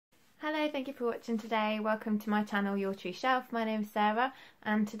thank you for watching today. Welcome to my channel, Your True Shelf. My name is Sarah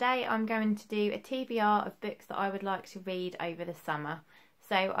and today I'm going to do a TBR of books that I would like to read over the summer.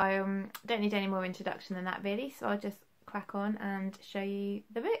 So I don't need any more introduction than that really, so I'll just crack on and show you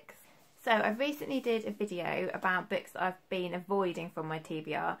the books. So I recently did a video about books that I've been avoiding from my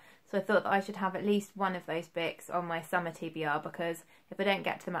TBR, so I thought that I should have at least one of those books on my summer TBR because if I don't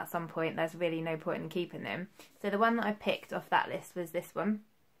get to them at some point there's really no point in keeping them. So the one that I picked off that list was this one,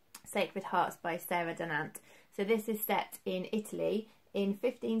 Sacred Hearts by Sarah Dunant. So this is set in Italy in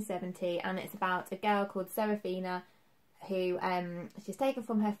 1570 and it's about a girl called Serafina who she's taken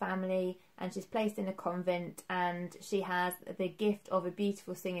from her family and she's placed in a convent, and she has the gift of a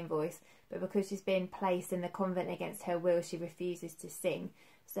beautiful singing voice, but because she's been placed in the convent against her will she refuses to sing.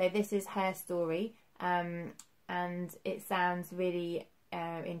 So this is her story and it sounds really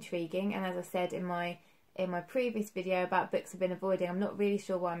intriguing, and as I said in my previous video about books I've been avoiding, I'm not really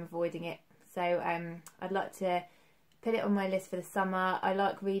sure why I'm avoiding it, so I'd like to put it on my list for the summer. I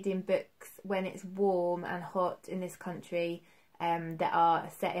like reading books when it's warm and hot in this country that are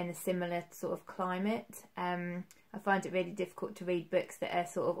set in a similar sort of climate. I find it really difficult to read books that are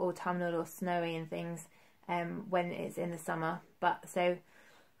sort of autumnal or snowy and things when it's in the summer, but so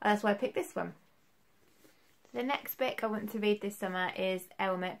that's why I picked this one. The next book I want to read this summer is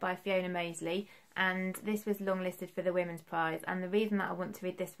Elmet by Fiona Mosley, and this was longlisted for the Women's Prize, and the reason that I want to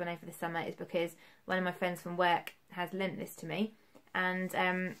read this one over the summer is because one of my friends from work has lent this to me,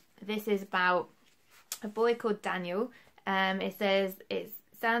 and this is about a boy called Daniel. It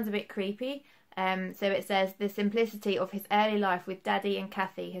sounds a bit creepy, so it says the simplicity of his early life with Daddy and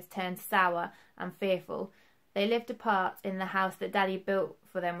Kathy has turned sour and fearful. They lived apart in the house that Daddy built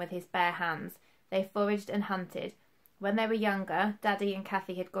for them with his bare hands. They foraged and hunted. When they were younger, Daddy and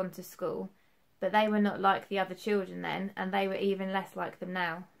Kathy had gone to school, but they were not like the other children then, and they were even less like them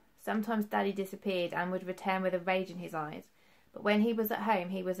now. Sometimes Daddy disappeared and would return with a rage in his eyes, but when he was at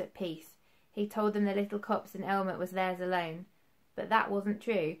home he was at peace. He told them the little copse in Elmet was theirs alone, but that wasn't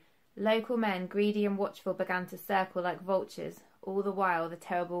true. Local men, greedy and watchful, began to circle like vultures. All the while the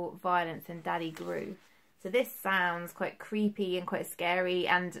terrible violence in Daddy grew. So this sounds quite creepy and quite scary,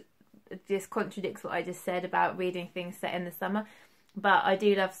 and just contradicts what I just said about reading things set in the summer. But I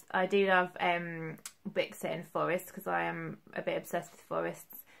do love books set in forests because I am a bit obsessed with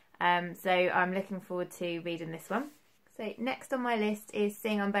forests. So I'm looking forward to reading this one. So next on my list is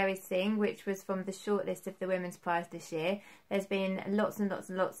Sing on Berries Sing, which was from the shortlist of the Women's Prize this year. There's been lots and lots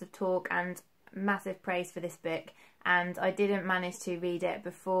and lots of talk and massive praise for this book, and I didn't manage to read it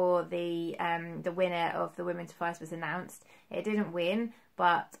before the winner of the Women's Prize was announced. It didn't win,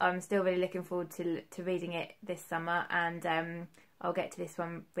 but I'm still really looking forward to reading it this summer, and I'll get to this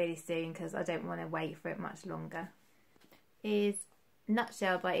one really soon because I don't want to wait for it much longer. Is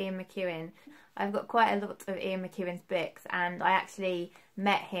Nutshell by Ian McEwan. I've got quite a lot of Ian McEwan's books, and I actually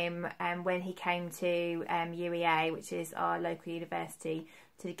met him when he came to UEA, which is our local university,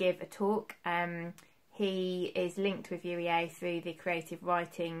 to give a talk. He is linked with UEA through the creative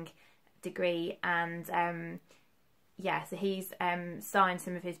writing degree, and yeah, so he's signed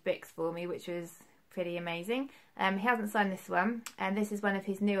some of his books for me, which was pretty amazing. He hasn't signed this one, and this is one of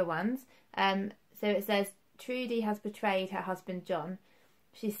his newer ones. So it says, Trudy has betrayed her husband John.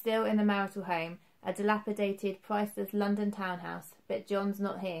 She's still in the marital home, a dilapidated, priceless London townhouse, but John's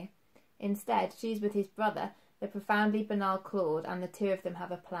not here. Instead, she's with his brother, the profoundly banal Claude, and the two of them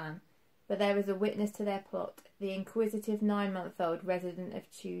have a plan. But there is a witness to their plot, the inquisitive 9-month-old resident of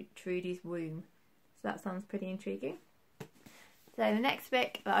Trudy's womb. So that sounds pretty intriguing. So the next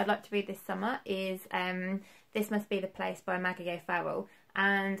book that I'd like to read this summer is This Must Be the Place by Maggie O'Farrell.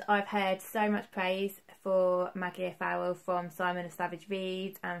 And I've heard so much praise for Maggie O'Farrell from Simon of Savage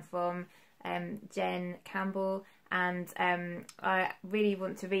Reads and from Jen Campbell, and I really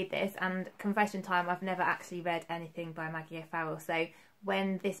want to read this. And confession time, I've never actually read anything by Maggie O'Farrell, so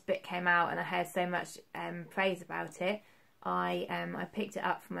when this book came out and I heard so much praise about it, I picked it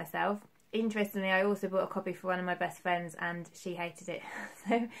up for myself. Interestingly, I also bought a copy for one of my best friends and she hated it.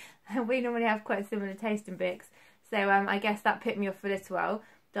 So we normally have quite a similar taste in books. So I guess that put me off for a little while,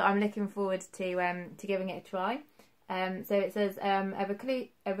 but I'm looking forward to giving it a try. So it says,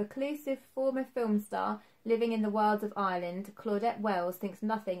 a reclusive former film star living in the wilds of Ireland, Claudette Wells thinks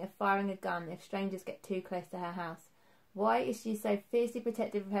nothing of firing a gun if strangers get too close to her house. Why is she so fiercely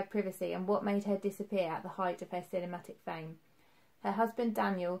protective of her privacy, and what made her disappear at the height of her cinematic fame? Her husband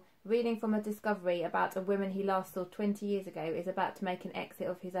Daniel, reeling from a discovery about a woman he last saw 20 years ago, is about to make an exit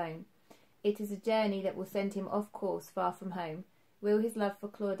of his own. It is a journey that will send him off course far from home. Will his love for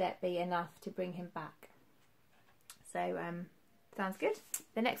Claudette be enough to bring him back? So, sounds good.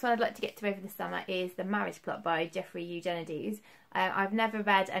 The next one I'd like to get to over the summer is The Marriage Plot by Jeffrey Eugenides. I've never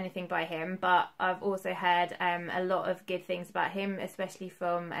read anything by him, but I've also heard a lot of good things about him, especially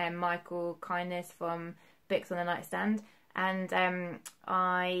from Michael Kindness from Books on the Nightstand. And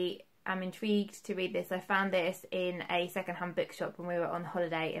I am intrigued to read this. I found this in a second-hand bookshop when we were on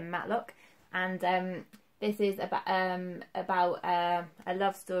holiday in Matlock. And this is about a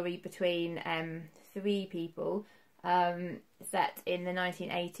love story between three people set in the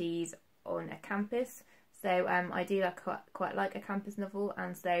 1980s on a campus. So I do quite like a campus novel,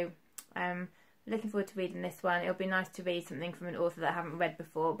 and so looking forward to reading this one. It'll be nice to read something from an author that I haven't read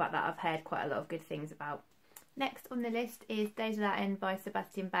before, but that I've heard quite a lot of good things about. Next on the list is Days Without End by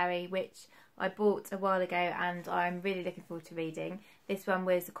Sebastian Barry, which I bought a while ago and I'm really looking forward to reading. This one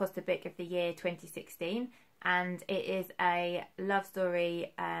was the Costa Book of the Year 2016, and it is a love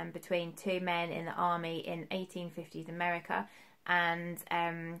story between two men in the army in 1850s America, and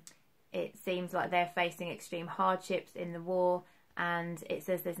it seems like they're facing extreme hardships in the war. And it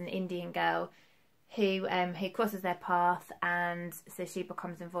says there's an Indian girl who crosses their path, and so she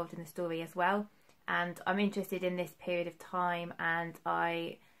becomes involved in the story as well. And I'm interested in this period of time, and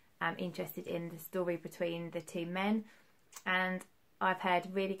I am interested in the story between the two men, and I've heard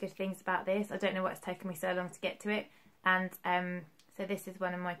really good things about this. I don't know what's taken me so long to get to it, and so this is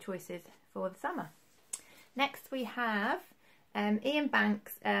one of my choices for the summer. Next we have Ian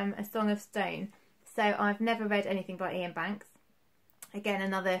Banks, A Song of Stone. So I've never read anything by Ian Banks. Again,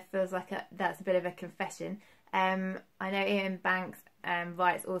 another feels like that's a bit of a confession. I know Ian Banks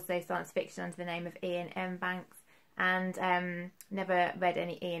writes also science fiction under the name of Ian M. Banks, and never read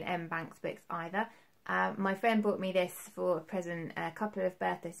any Ian M. Banks books either. My friend bought me this for a present a couple of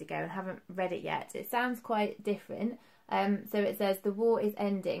birthdays ago and haven't read it yet. It sounds quite different. So it says, the war is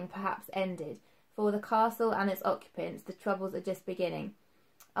ending, perhaps ended. For the castle and its occupants, the troubles are just beginning.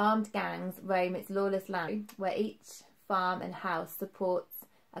 Armed gangs roam its lawless land, where each farm and house supports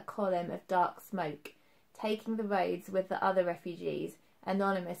a column of dark smoke. Taking the roads with the other refugees,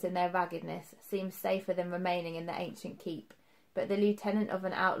 anonymous in their raggedness, seems safer than remaining in the ancient keep. But the lieutenant of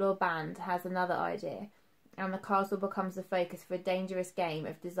an outlaw band has another idea, and the castle becomes the focus for a dangerous game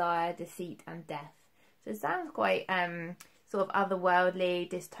of desire, deceit and death. So it sounds quite sort of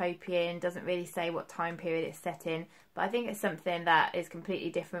otherworldly, dystopian, doesn't really say what time period it's set in, but I think it's something that is completely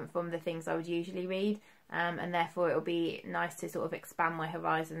different from the things I would usually read, and therefore it will be nice to sort of expand my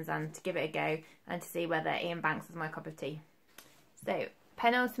horizons and to give it a go and to see whether Ian Banks is my cup of tea. So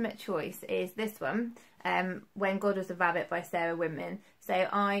penultimate choice is this one, When God Was a Rabbit by Sarah Winman. So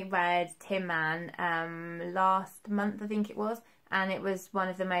I read Tin Man last month, I think it was, and it was one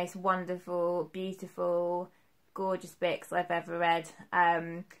of the most wonderful, beautiful, gorgeous books I've ever read.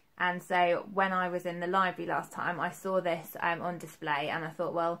 And so when I was in the library last time, I saw this on display, and I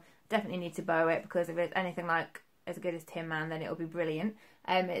thought, well, definitely need to borrow it, because if it's anything like as good as Tin Man, then it'll be brilliant.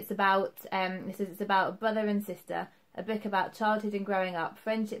 It's about it's about a brother and sister, a book about childhood and growing up,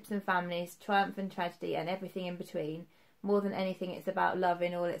 friendships and families, triumph and tragedy, and everything in between. More than anything, it's about love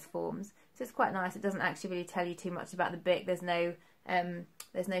in all its forms. So it's quite nice. It doesn't actually really tell you too much about the book. There's no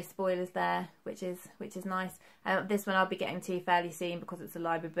spoilers there, which is nice. This one I'll be getting to fairly soon because it's a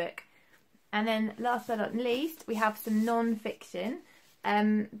library book. And then last but not least, we have some non-fiction,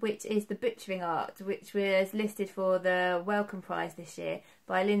 which is The Butchering Art, which was listed for the Wellcome Prize this year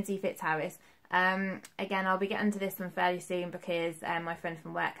by Lindsay Fitzharris. Again, I'll be getting to this one fairly soon because my friend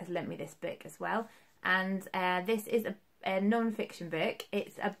from work has lent me this book as well. And this is a non-fiction book.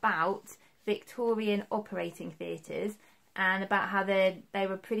 It's about Victorian operating theatres, and about how they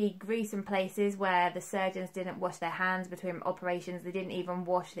were pretty gruesome places where the surgeons didn't wash their hands between operations. They didn't even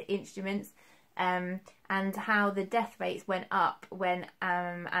wash the instruments, and how the death rates went up when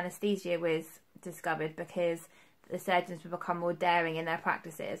anaesthesia was discovered, because the surgeons would become more daring in their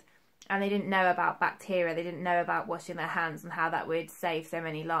practices, and they didn't know about bacteria, they didn't know about washing their hands and how that would save so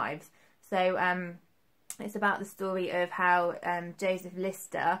many lives. So it's about the story of how Joseph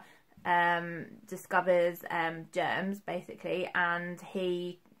Lister discovers germs, basically, and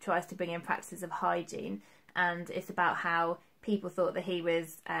he tries to bring in practices of hygiene, and it's about how people thought that he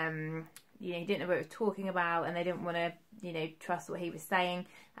was he didn't know what he was talking about, and they didn't want to trust what he was saying,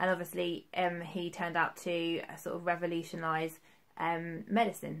 and obviously he turned out to sort of revolutionise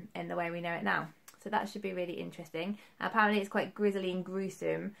medicine in the way we know it now. So that should be really interesting. Apparently it's quite grisly and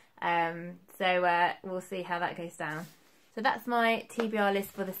gruesome, so we'll see how that goes down. So that's my TBR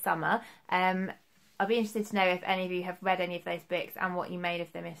list for the summer. I'll be interested to know if any of you have read any of those books and what you made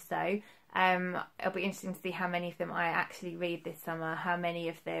of them, if so. It'll be interesting to see how many of them I actually read this summer, how many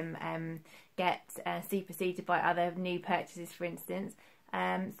of them get superseded by other new purchases, for instance.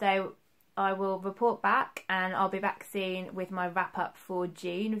 So I will report back, and I'll be back soon with my wrap up for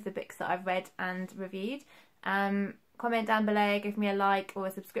June of the books that I've read and reviewed. Comment down below, give me a like or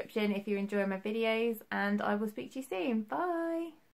a subscription if you're enjoying my videos, and I will speak to you soon. Bye!